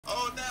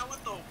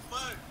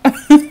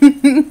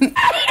Hey,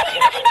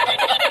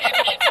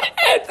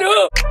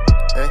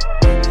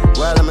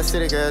 well, I'm a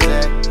city girl's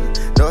at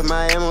North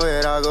Miami where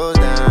it all goes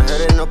down.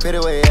 Heard it no pity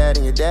where you at,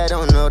 and your dad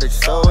don't know that you're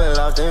so well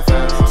lost and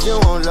found. She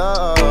don't want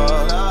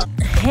love.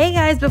 Hey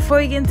guys, before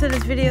we get into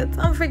this video,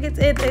 don't forget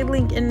to hit the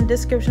link in the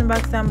description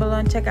box down below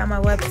and check out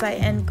my website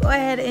and go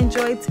ahead and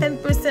enjoy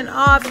 10%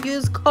 off.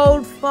 Use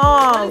code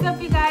FALL. What's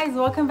up, you guys?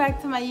 Welcome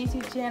back to my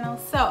YouTube channel.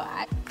 So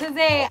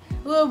today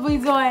we'll be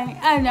doing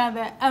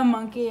another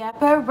monkey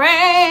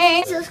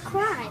prank. Jesus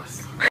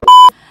Christ.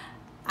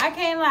 I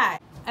can't lie.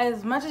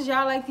 As much as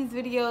y'all like these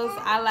videos,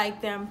 I like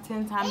them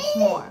 10 times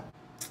more.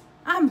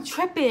 I'm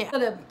tripping. So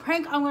the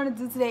prank I'm going to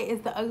do today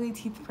is the ugly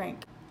teeth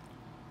prank.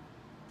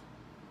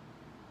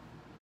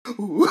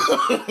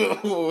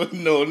 Oh,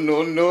 no,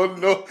 no, no,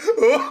 no.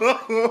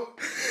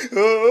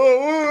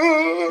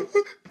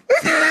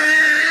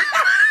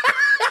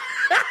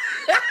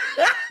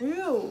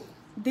 Ew,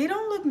 they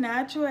don't look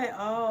natural at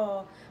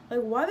all. Like,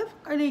 why the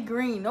fuck are they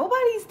green?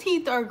 Nobody's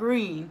teeth are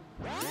green.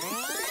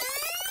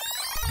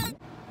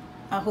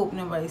 I hope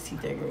nobody's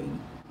teeth are green.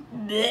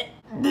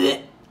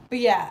 But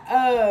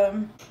yeah,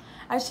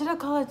 I should have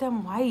colored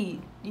them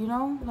white, you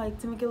know, like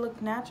to make it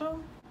look natural.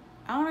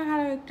 I don't know how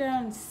to make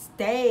them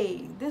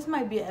stay. This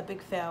might be an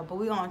epic fail, but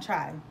we're gonna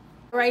try.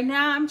 Right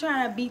now, I'm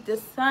trying to beat the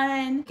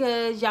sun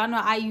because y'all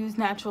know I use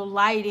natural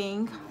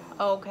lighting.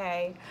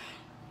 Okay,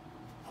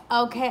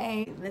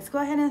 let's go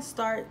ahead and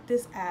start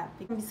this app.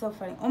 It's gonna be so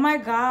funny. Oh my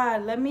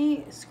God, let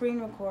me screen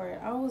record.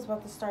 I was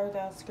about to start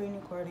without screen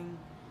recording.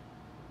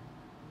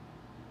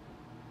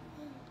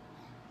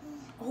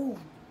 Oh.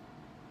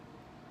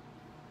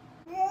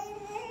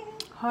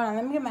 Hold on,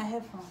 let me get my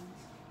headphones.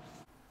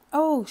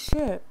 Oh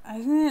shit, I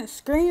didn't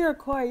screen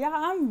record. Y'all,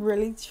 I'm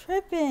really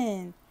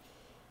tripping.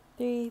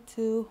 3,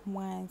 2,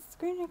 1,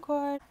 screen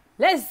record.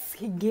 Let's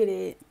get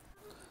it.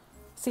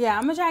 So yeah,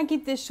 I'm gonna try and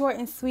keep this short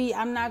and sweet.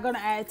 I'm not gonna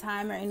add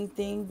time or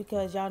anything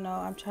because y'all know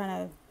I'm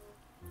trying to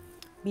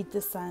beat the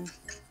sun.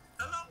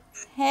 Hello.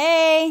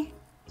 Hey,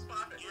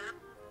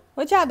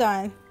 what y'all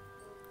doing?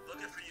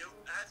 Looking for you.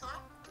 Asshole.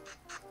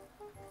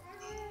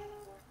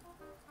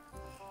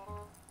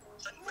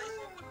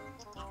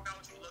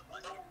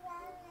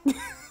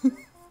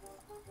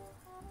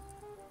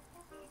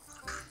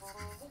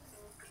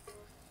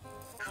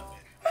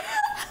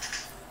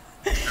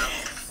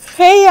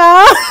 Hey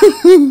y'all.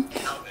 Yo,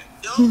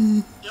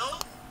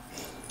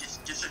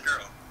 get your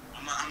girl.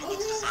 I'm gonna go to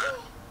the side.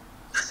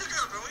 That's your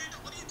girl, bro.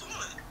 What are you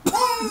doing?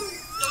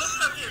 Yo,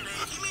 listen up here, man.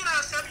 You mean I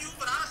accept you,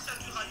 but I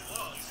accept you how you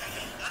are.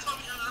 That's why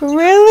we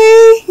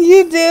Really?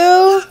 You do? I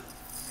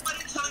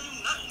ain't telling you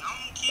nothing. I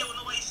don't care what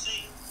nobody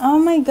say. Oh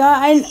my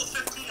God.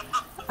 15 a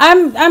pop.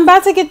 I'm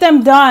about to get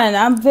them done.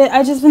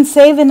 I just been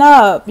saving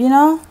up, you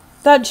know?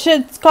 That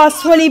shit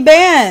costs 20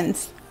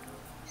 bands.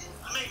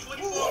 I make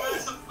 44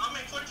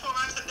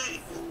 racks a day.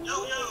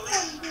 Yo.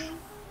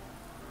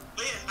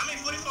 But yeah, I make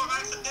 44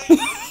 racks a day. I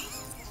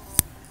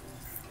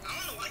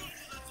don't know why you do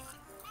that.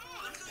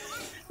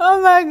 Come on, Oh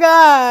my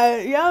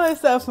God. Y'all are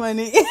so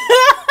funny. I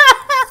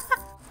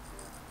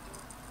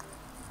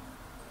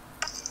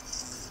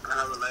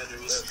have a lighter.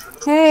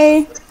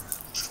 Hey.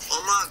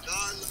 Oh my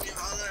God, let me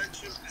holler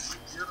at you. This is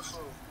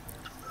beautiful. Oh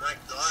my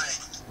God.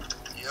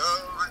 Yo,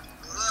 my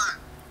God.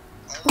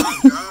 Oh my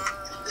God. Oh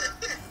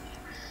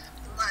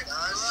my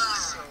God, this is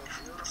so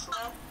beautiful.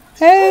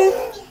 Hey.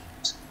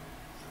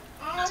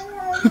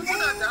 You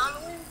got the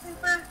Halloween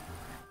teeth in?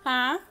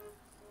 Huh?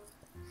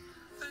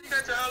 You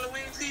got your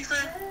Halloween teeth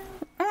in?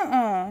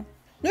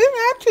 They're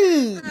not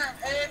teeth.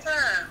 Every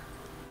time.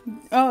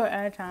 Oh,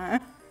 at a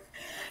time.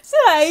 So,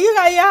 you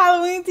got your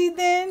Halloween teeth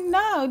in?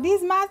 No,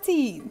 these my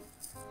teeth.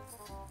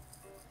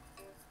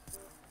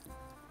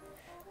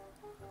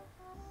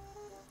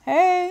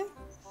 Hey.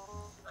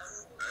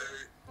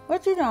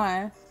 What you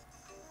doing?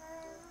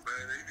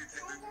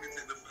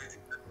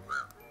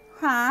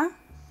 Huh?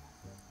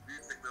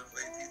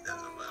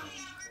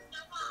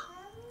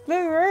 Be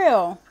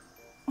real.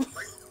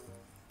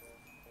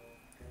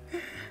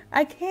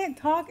 I can't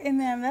talk in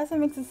them. That's what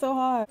makes it so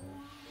hard.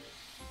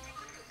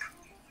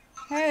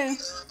 Hey.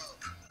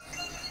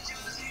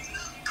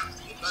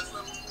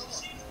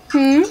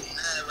 I'm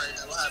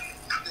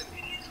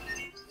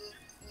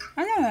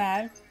not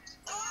mad.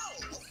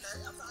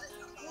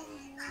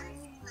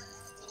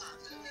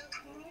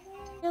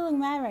 You look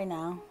mad right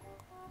now.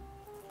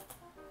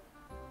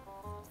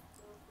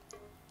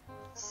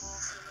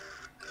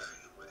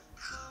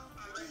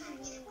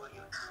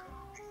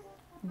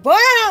 Boy,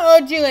 how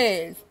old you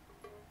is?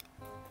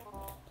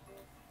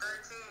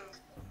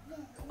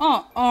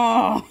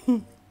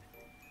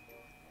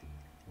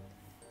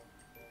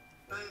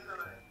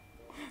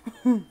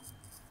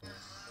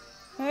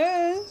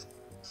 Hey.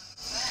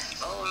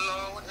 Oh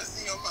Lord, what is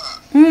in your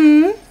mouth?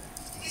 Hmm. What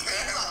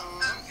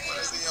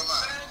is in your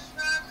mouth?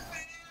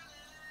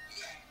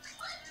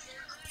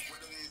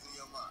 What is in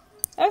your mouth?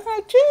 That's my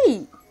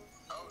teeth.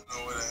 I don't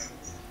know what that is.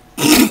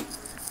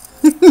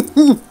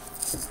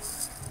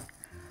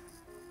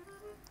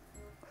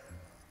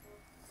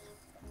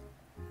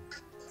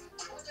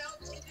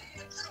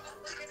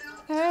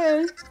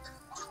 Hey.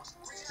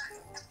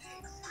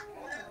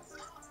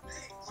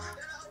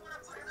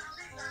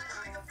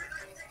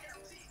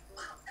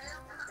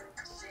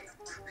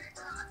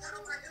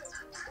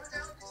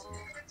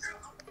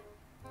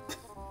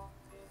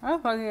 Where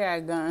the fuck is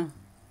that gun?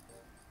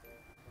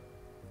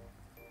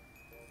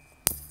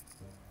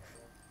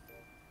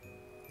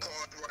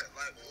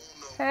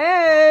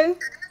 Hey.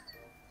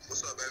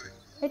 What's up, baby?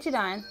 What you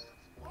doing?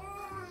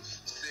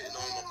 Sitting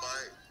on my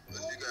bike.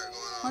 What you got going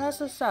Oh, on? that's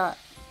what's up.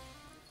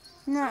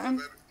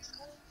 Nothing.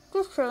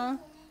 Just chilling.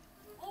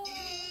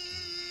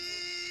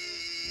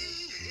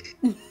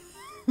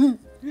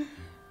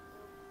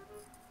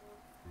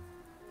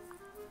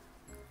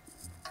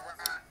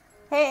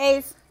 Hey,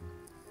 Ace.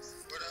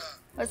 What up?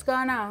 What's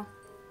going on?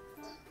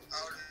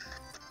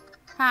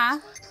 How old Huh?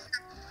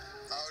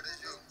 is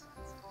you?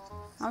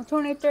 I'm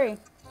 23. Oh,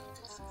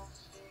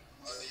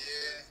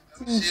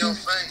 yeah. See your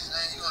face,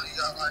 man. You only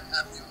got like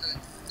happy with it.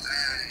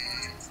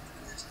 Man.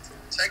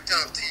 Take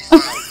them teeth out,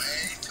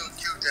 man. You too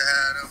cute to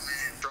have them,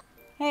 man.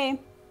 Hey,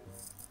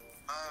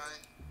 Hi.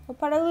 what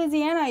part of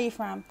Louisiana are you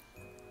from?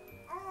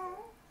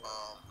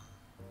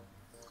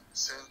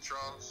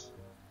 Centrals.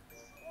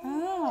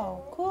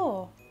 Oh,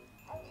 cool.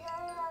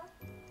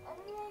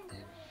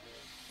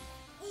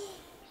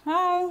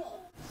 Hi.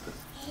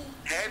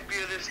 Hey,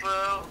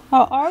 beautiful.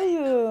 How are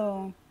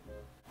you?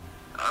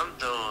 I'm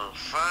doing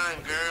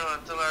fine, girl,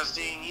 until I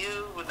seen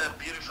you with that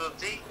beautiful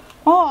teeth.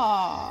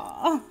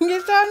 Oh,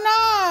 you're so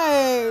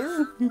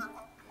nice.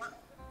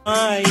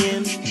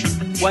 Lying.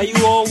 Why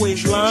you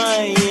always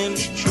lying?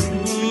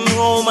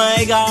 Oh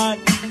my God.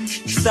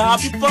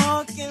 Stop your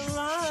fucking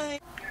lying.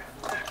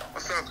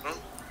 What's up, bro?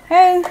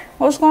 Hey,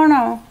 what's going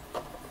on?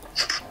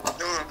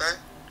 Doing okay?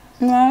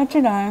 No, what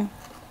you doing?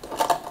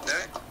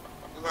 Dad?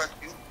 What about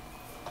you?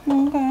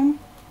 Okay.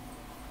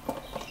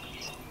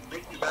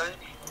 Thank you, babe.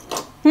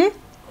 Hmm?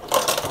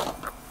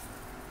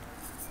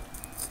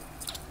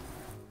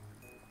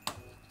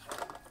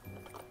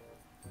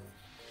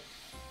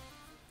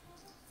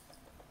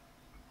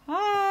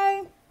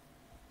 Hi.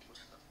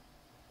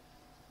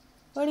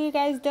 What are you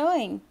guys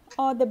doing?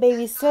 Oh, the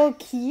baby's so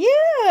cute.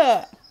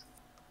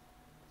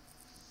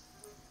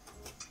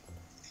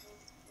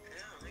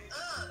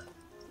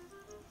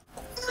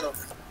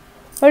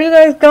 What are you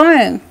guys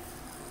doing?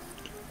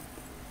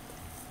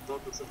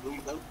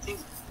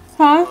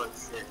 Huh?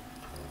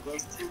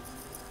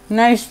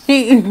 Nice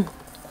teeth.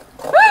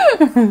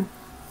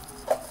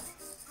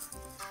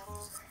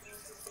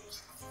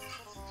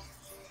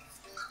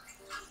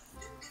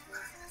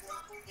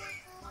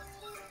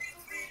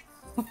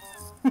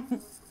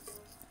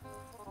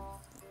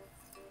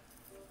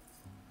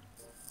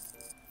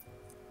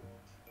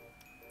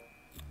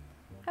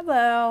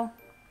 Hello.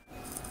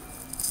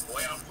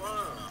 Where I'm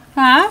from?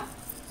 Huh?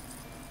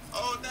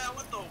 Oh, Dad,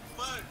 what the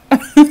fuck? At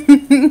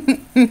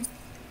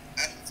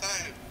the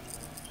time.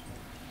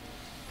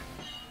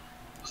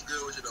 What's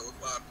good with you, though?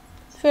 What's up?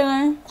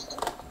 Feeling?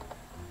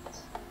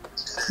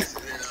 She said she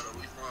didn't know where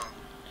we from.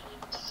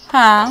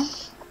 Huh?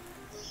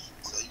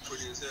 So you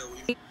pretty as hell.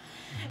 Where you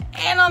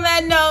And on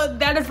that note,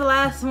 that is the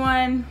last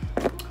one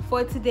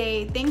for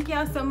today. Thank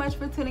y'all so much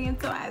for tuning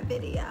into my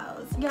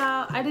videos.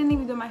 Y'all, I didn't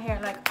even do my hair.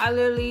 Like, I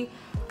literally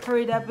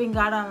hurried up and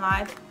got on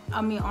live.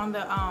 I mean, on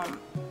the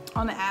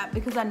app,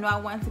 because I knew I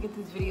wanted to get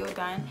this video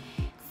done.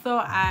 So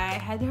I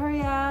had to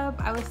hurry up.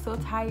 I was so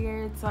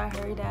tired, so I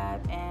hurried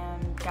up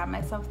and got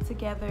myself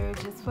together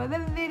just for the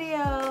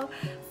video.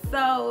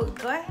 So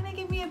go ahead and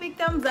give me a big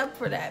thumbs up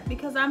for that,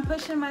 because I'm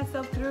pushing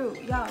myself through.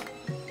 Y'all,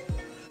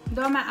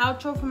 doing my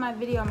outro for my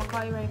video. I'm gonna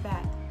call you right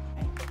back.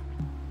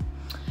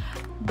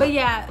 But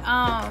yeah,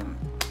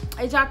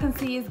 as y'all can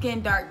see, it's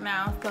getting dark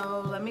now,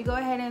 so let me go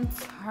ahead and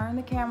turn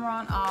the camera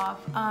on off.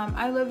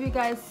 I love you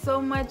guys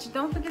so much.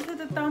 Don't forget to hit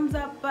the thumbs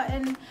up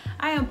button.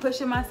 I am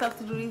pushing myself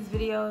to do these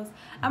videos.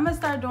 I'm gonna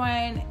start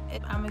doing,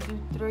 I'm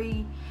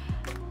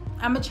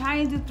gonna try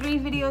and do 3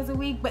 videos a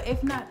week, but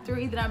if not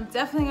 3, then I'm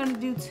definitely gonna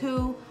do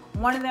 2.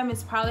 One of them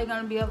is probably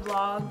gonna be a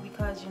vlog,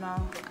 because, you know,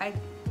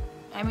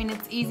 I mean,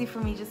 it's easy for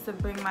me just to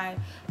bring my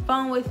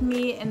phone with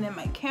me and then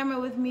my camera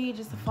with me,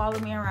 just to follow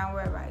me around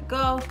wherever I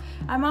go.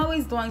 I'm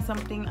always doing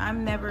something.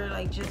 I'm never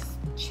like just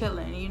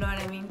chilling, you know what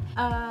I mean?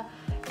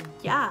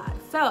 Yeah,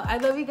 so I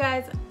love you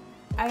guys.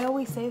 I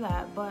always say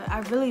that, but I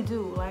really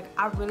do. Like,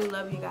 I really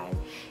love you guys.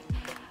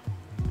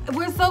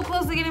 We're so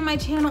close to getting my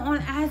channel on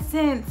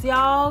AdSense,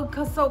 y'all.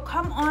 So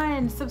come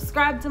on,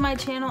 subscribe to my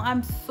channel.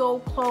 I'm so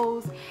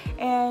close.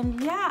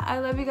 And yeah, I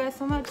love you guys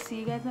so much. See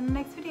you guys in the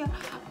next video.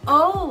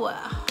 Oh,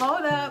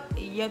 hold up.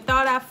 You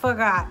thought I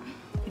forgot.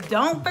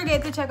 Don't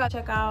forget to check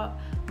out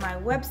my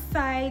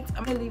website.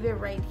 I'm gonna leave it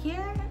right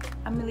here.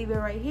 I'm gonna leave it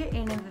right here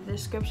and in the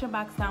description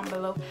box down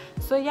below.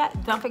 So yeah,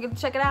 don't forget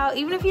to check it out.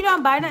 Even if you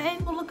don't buy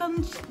nothing,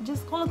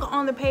 just go look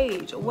on the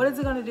page. What is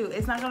it gonna do?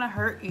 It's not gonna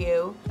hurt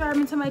you. Subscribe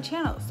into my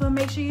channel. So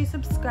make sure you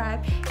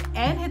subscribe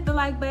and hit the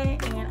like button,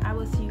 and I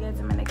will see you guys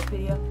in my next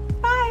video.